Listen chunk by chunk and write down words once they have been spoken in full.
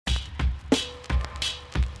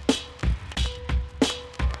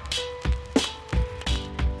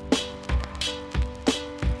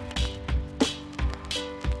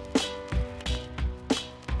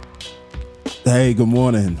Hey, good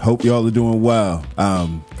morning. Hope y'all are doing well.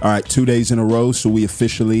 All right, 2 days in a row, so we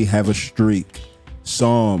officially have a streak.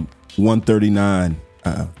 Psalm 139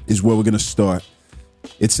 is where we're going to start.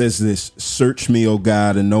 It says this: search me, O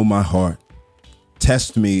God, and know my heart.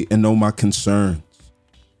 Test me and know my concerns.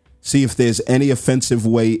 See if there's any offensive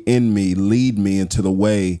way in me. Lead me into the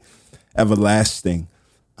way everlasting.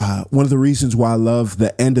 One of the reasons why I love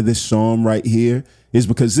the end of this psalm right here is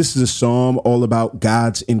because this is a psalm all about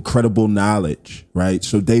God's incredible knowledge, right?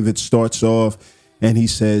 So David starts off and he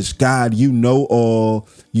says, God, you know all,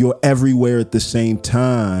 you're everywhere at the same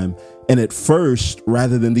time. And at first,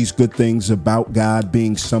 rather than these good things about God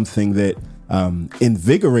being something that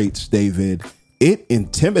invigorates David, it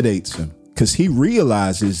intimidates him because he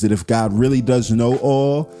realizes that if God really does know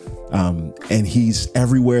all and he's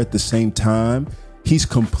everywhere at the same time, he's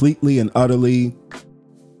completely and utterly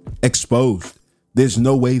exposed. There's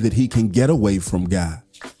no way that he can get away from God.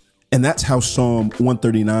 And that's how Psalm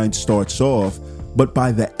 139 starts off. But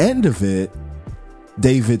by the end of it,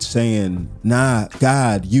 David's saying, nah,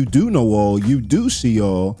 God, you do know all, you do see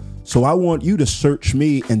all. So I want you to search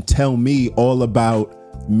me and tell me all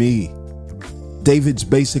about me. David's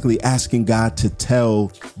basically asking God to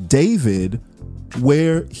tell David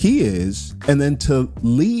where he is and then to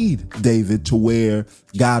lead David to where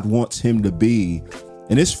God wants him to be.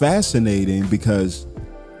 And it's fascinating because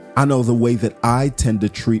I know the way that I tend to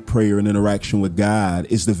treat prayer and interaction with God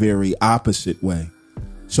is the very opposite way.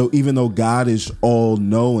 So even though God is all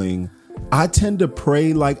knowing, I tend to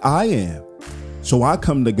pray like I am. So I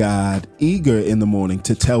come to God eager in the morning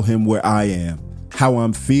to tell him where I am, how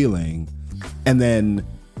I'm feeling. And then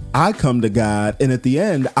I come to God, and at the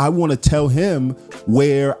end, I want to tell him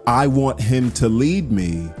where I want him to lead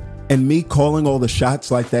me. And me calling all the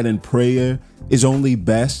shots like that in prayer is only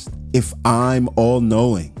best if I'm all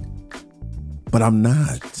knowing. But I'm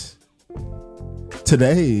not.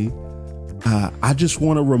 Today, I just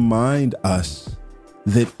want to remind us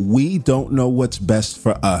that we don't know what's best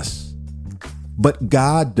for us, but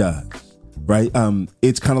God does, right?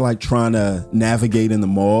 It's kind of like trying to navigate in the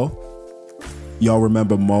mall. Y'all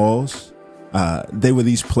remember malls? They were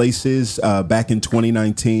these places back in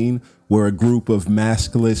 2019 where a group of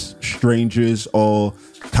maskless strangers all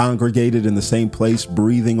congregated in the same place,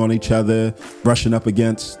 breathing on each other, brushing up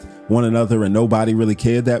against one another, and nobody really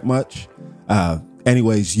cared that much.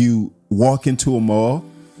 Anyways, you walk into a mall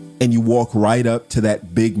and you walk right up to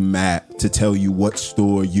that big map to tell you what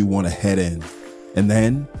store you want to head in. And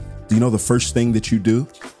then, do you know the first thing that you do?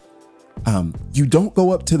 You don't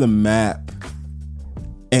go up to the map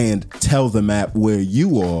and tell the map where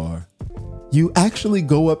you are. You actually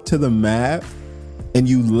go up to the map and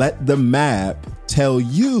you let the map tell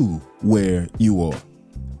you where you are.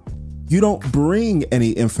 You don't bring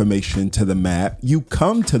any information to the map. You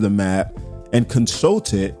come to the map and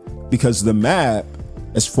consult it because the map,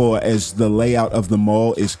 as far as the layout of the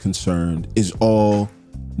mall is concerned, is all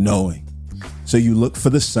knowing. So you look for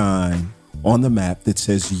the sign on the map that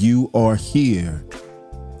says you are here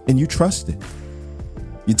and you trust it.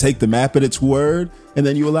 You take the map at its word, and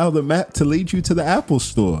then you allow the map to lead you to the Apple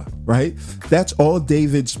store, right? That's all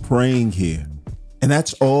David's praying here. And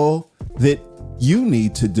that's all that you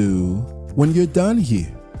need to do when you're done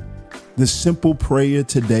here. The simple prayer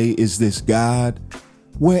today is this: God,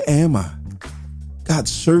 where am I? God,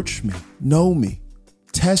 search me, know me,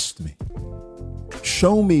 test me.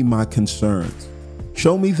 Show me my concerns.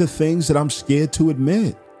 Show me the things that I'm scared to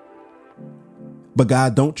admit. But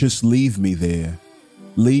God, don't just leave me there.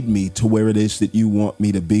 Lead me to where it is that you want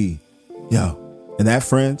me to be. Yo, and that,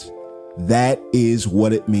 friends, that is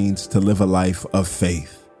what it means to live a life of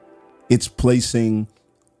faith. It's placing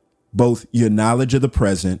both your knowledge of the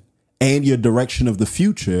present and your direction of the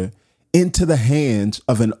future into the hands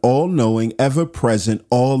of an all-knowing, ever-present,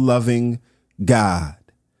 all-loving God.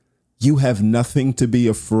 You have nothing to be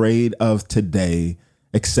afraid of today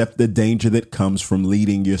except the danger that comes from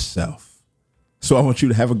leading yourself. So I want you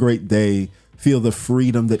to have a great day. Feel the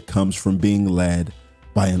freedom that comes from being led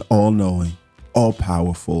by an all-knowing,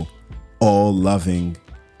 all-powerful, all-loving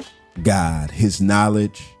God. His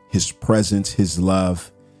knowledge, his presence, his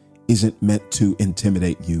love isn't meant to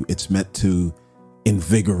intimidate you. It's meant to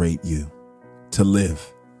invigorate you to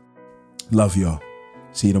live. Love y'all.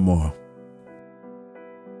 See you tomorrow.